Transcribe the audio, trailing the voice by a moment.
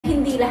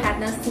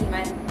lahat ng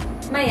seaman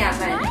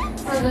mayaman.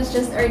 So I was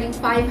just earning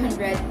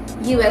 $500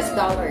 US.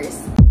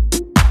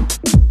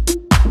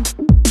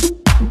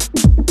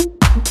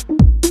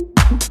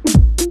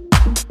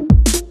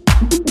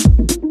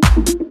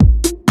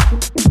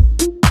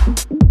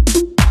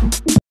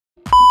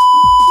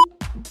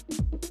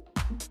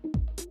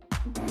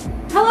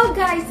 Hello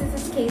guys, this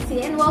is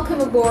Casey and welcome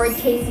aboard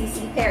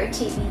Seafarer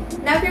TV.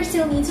 Now if you're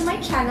still new to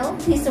my channel,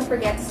 please don't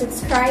forget to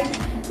subscribe,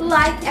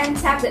 like, and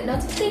tap that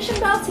notification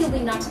bell so you'll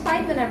be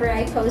notified whenever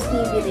I post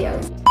new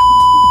videos.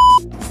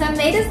 So I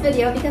made this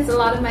video because a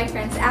lot of my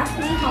friends ask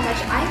me how much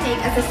I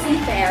make as a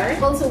seafarer. I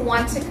also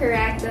want to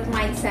correct that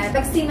mindset.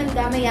 Pag seaman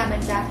ka,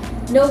 mayaman ka.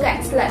 No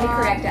guys, let me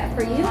correct that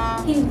for you.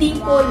 Hindi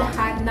po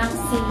lahat ng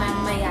seaman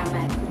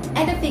mayaman.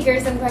 And the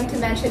figures I'm going to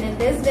mention in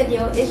this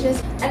video is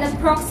just an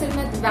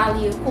approximate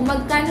value kung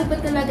magkano ba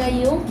talaga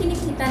yung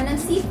kinikita ng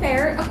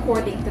seafarer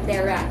according to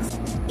their ranks.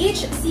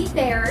 Each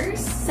seafarer's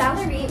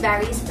salary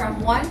varies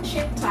from one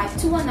ship type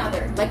to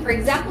another. Like for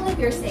example, if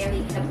you're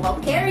sailing in a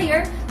bulk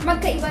carrier,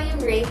 magkaiba yung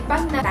rate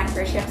pag na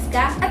tanker ships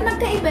ka at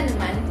magkaiba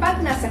naman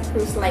pag nasa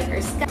cruise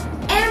liners ka.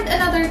 And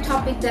another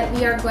topic that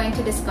we are going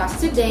to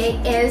discuss today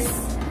is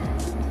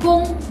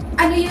kung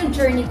ano yung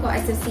journey ko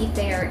as a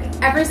seafarer.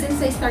 Ever since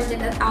I started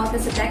out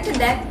as a deck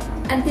cadet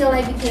until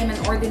I became an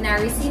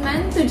ordinary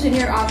seaman to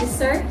junior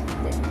officer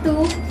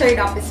to third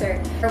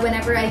officer. Or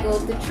whenever I go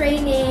to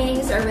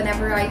trainings or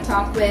whenever I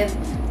talk with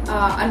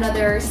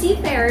another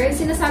seafarer,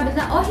 sinasabi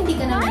na, oh, hindi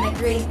ka naman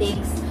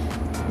nag-ratings.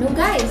 No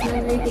guys,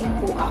 nag-rating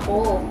po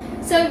ako.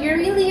 So if you're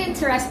really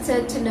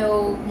interested to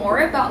know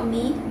more about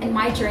me and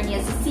my journey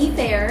as a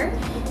seafarer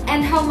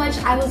and how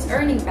much I was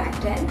earning back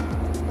then,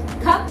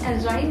 come and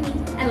join me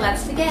and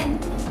let's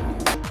begin.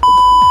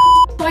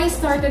 So I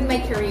started my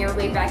career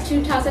way back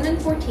 2014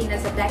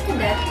 as a deck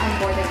cadet on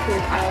board a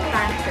crude oil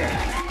tanker.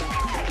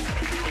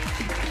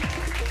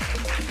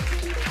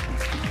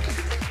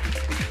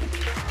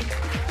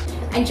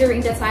 And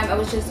during that time, I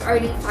was just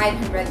earning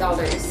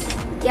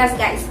 $500. Yes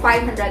guys,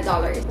 $500.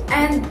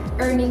 And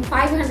earning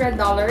 $500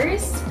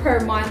 per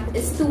month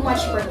is too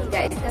much for me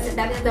guys, because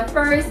that is the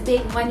first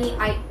big money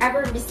I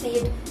ever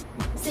received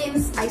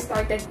since I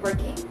started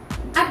working.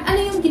 At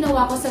ano yung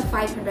ginawa ko sa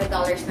 $500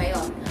 na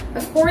yon?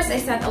 Of course, I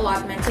sent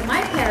allotment to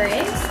my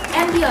parents,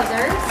 and the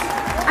others,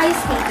 I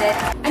saved it.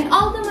 And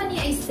all the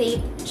money I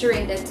saved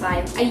during that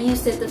time, I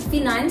used it to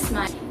finance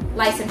my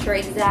licensure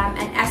exam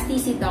and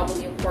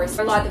STCW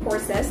course. A lot of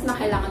courses na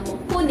kailangan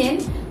mong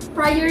kunin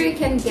prior you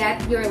can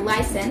get your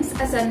license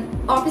as an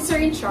officer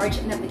in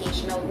charge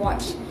navigational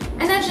watch.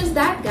 And not just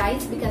that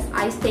guys, because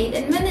I stayed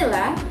in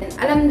Manila, and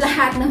alam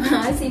lahat ng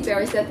mga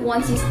seafarers that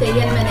once you stay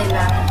in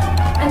Manila,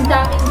 ang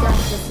daming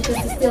gastos because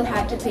you still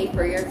have to pay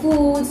for your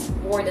foods,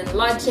 board and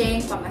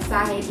lodging,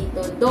 pamasahe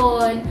dito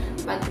doon,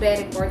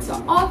 pagre-report sa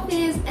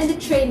office, and the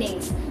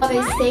trainings. What I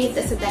saved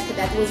as a deck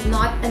cadet was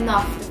not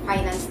enough to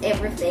finance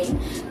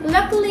everything.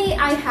 Luckily,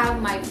 I have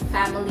my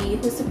family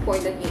who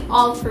supported me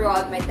all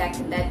throughout my deck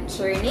cadet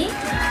journey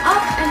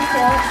up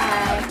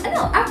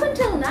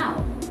until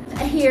now.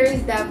 Here's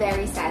the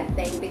very sad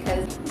thing,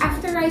 because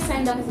after I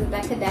signed up as a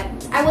deck cadet,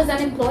 I was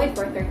unemployed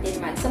for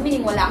 13 months. So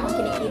meaning wala akong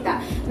kinikita.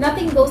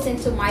 Nothing goes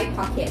into my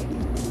pocket.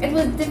 It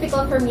was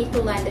difficult for me to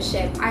land a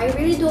ship. I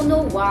really don't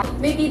know why.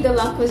 Maybe the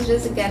luck was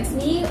just against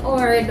me,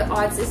 or the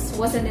odds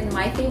wasn't in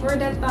my favor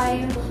that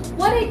time.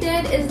 What I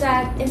did is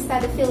that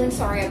instead of feeling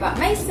sorry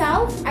about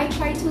myself, I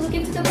tried to look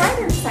into the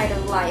brighter side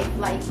of life.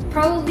 Like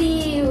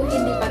probably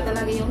hindi pa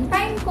talaga yung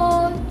time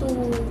ko to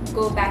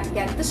go back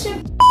get the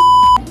ship.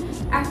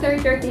 After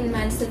 13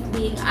 months of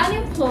being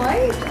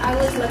unemployed, I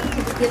was lucky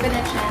to be given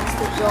a chance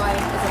to join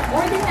as an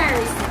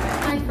ordinary seaman,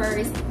 my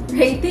first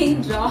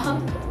rating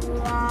job.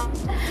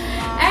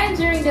 And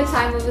during the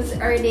time, I was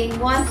earning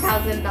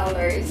 $1,000.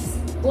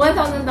 $1,000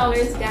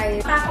 guys.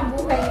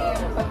 Nakakabuhay na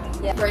yung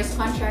pamilya. First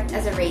contract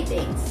as a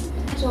ratings.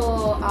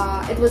 So,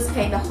 it was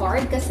kind of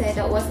hard kasi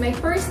that was my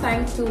first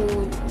time to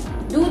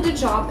do the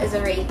job as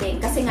a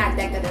rating. Kasi nga,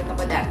 deck cadet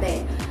ako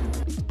dati.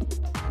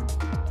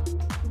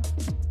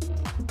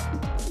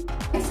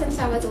 Since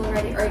I was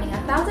already earning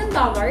 $1,000,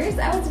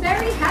 I was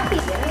very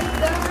happy.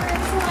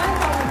 It's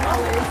 $1,000,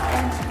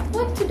 and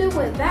what to do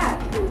with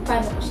that?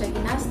 Paano ko siya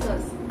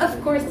ginastos? Of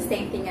course, the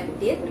same thing I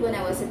did when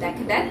I was a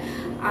deck cadet.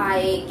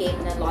 I gave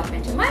an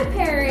allotment to my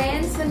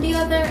parents, and the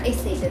other I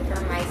saved it for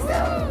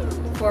myself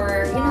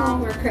for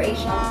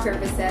recreational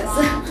purposes.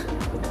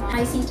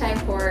 My sea time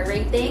for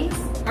ratings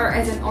or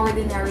as an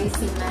ordinary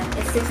seaman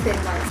is 16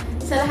 months.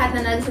 Sa lahat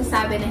na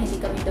nagsasabi na hindi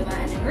kami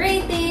dumaan ng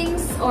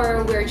ratings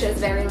or we're just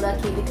very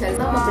lucky because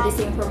mabilis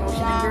yung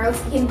promotion ng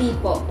girls, hindi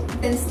po.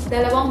 Since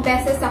 2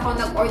 beses ako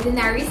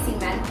nag-ordinary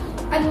seaman,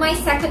 on my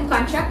second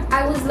contract,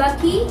 I was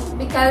lucky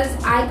because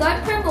I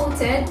got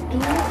promoted to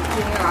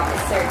junior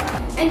officer.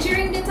 And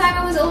during the time,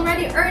 I was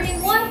already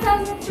earning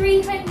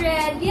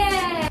 1,300!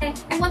 Yay!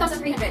 And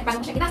 1,300,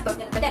 paano siya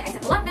ginastos? But then I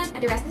said allotment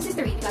and the rest is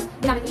history because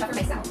ginamit ko siya for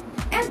myself.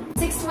 And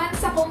 6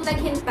 months akong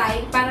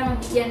naghintay para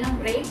mabigyan ng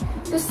rate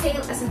to sail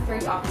as a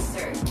third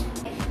officer.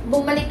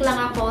 bumalik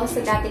lang ako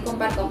sa dati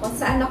kong barko kung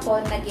saan ako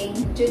naging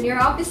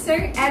junior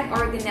officer and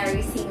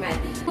ordinary seaman.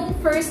 Yung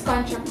first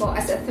contract ko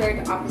as a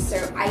third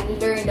officer, I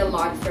learned a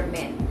lot from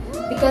it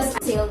because I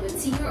sailed with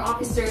senior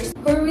officers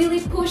who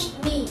really pushed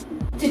me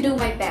to do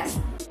my best.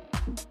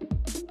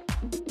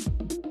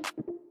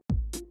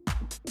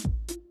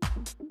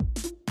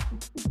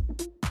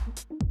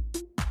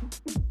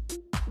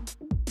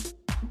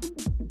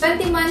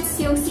 20 months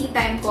yung sea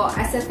time ko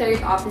as a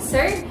third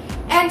officer.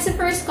 And sa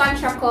first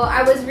contract ko,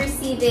 I was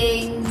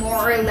receiving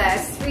more or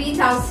less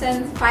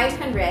 3,500.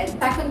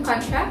 Second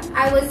contract,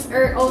 I was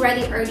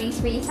already earning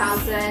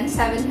 3,700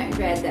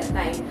 that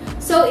time.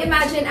 So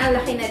imagine, ang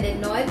laki na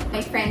din nun.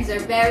 My friends are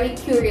very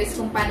curious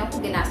kung paano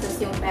ko ginastos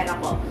yung pera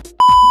ko.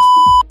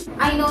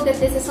 I know that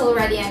this is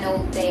already an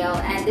old tale,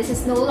 and this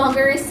is no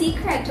longer a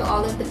secret to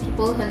all of the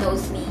people who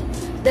knows me.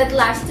 That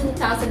last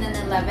 2011,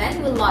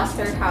 we lost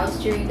our house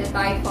during the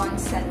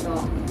Typhoon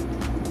Sendong.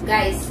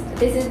 Guys,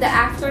 this is the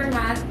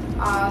aftermath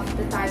of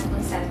the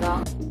Typhoon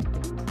Sendong.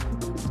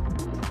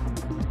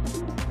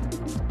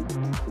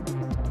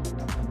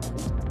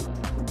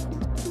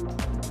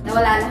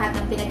 Nawala lahat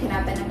ng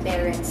pinaghirapan ng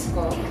parents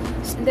ko.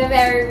 The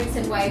very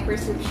reason why I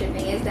pursued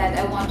shipping is that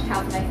I want to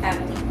help my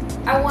family.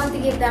 I want to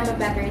give them a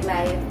better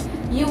life.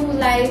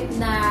 Yung life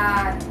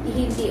na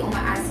hindi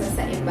umaasa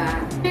sa iba.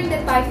 During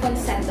the Typhoon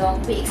Sendong,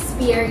 we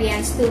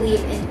experienced to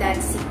live in that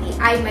city.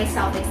 I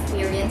myself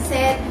experienced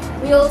it.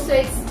 We also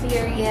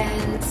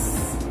experienced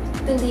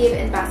to live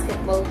in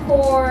basketball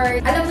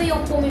court. Alam mo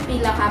yung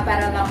pumipila ka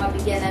para lang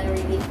mabigyan ng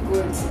relief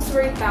goods. It's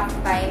very tough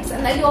times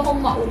and ayokong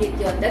maulit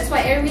yun. That's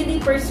why I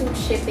really pursued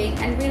shipping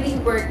and really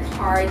worked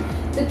hard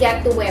to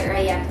get to where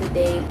I am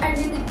today. I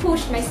really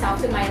pushed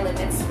myself to my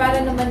limits para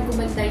naman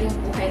gumanda yung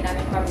buhay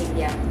namin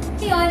pamilya.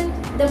 Ngayon,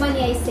 the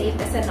money I saved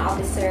as an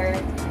officer,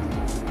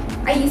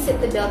 I used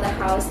it to build a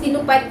house.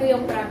 Tinupad ko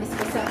yung promise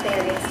ko sa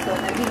parents ko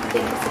na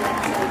bibigyan ko sila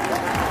ng sarili ko.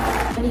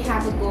 When you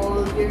have a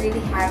goal, you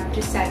really have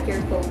to set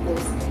your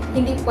focus.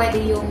 Hindi pwede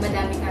yung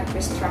madami kang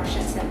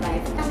distractions in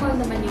life. Tama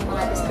naman yung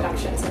mga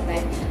distractions in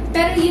life.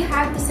 Pero you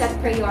have to set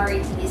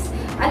priorities.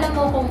 Alam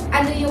mo kung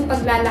ano yung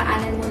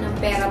paglalaanan mo ng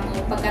pera mo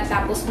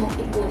pagkatapos mong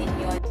ipunin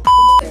yun.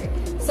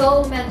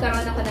 So,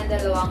 nagkaroon ako ng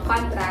 2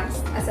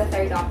 contracts as a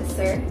third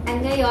officer.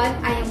 And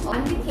ngayon, I am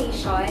on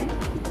vacation.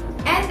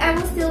 And I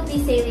will still be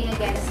sailing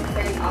again as a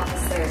third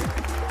officer.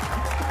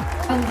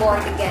 On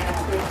board again of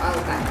crude oil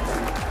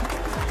tanker.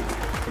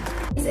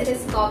 It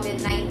is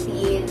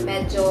COVID-19.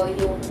 Medyo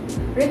yung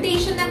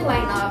rotation ng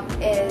lineup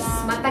is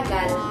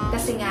matagal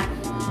kasi nga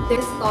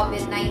there's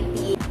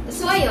COVID-19.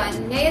 So,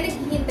 ayun. Ngayon,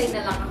 naghihintay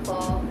na lang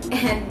ako.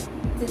 And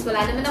since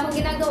wala naman akong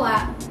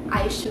ginagawa,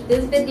 I shoot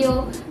this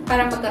video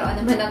para magkaroon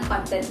naman ng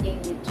content yung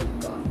YouTube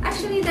ko.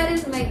 Actually, that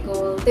is my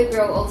goal, to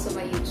grow also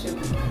my YouTube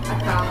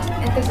account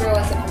and to grow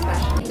as a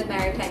professional in the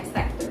maritime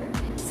sector.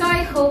 So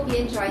I hope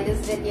you enjoyed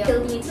this video. If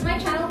you're new to my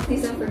channel,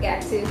 please don't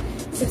forget to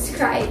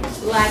subscribe,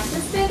 like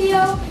this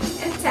video,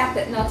 and tap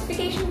that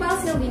notification bell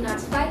so you'll be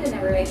notified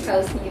whenever I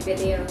post a new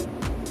video.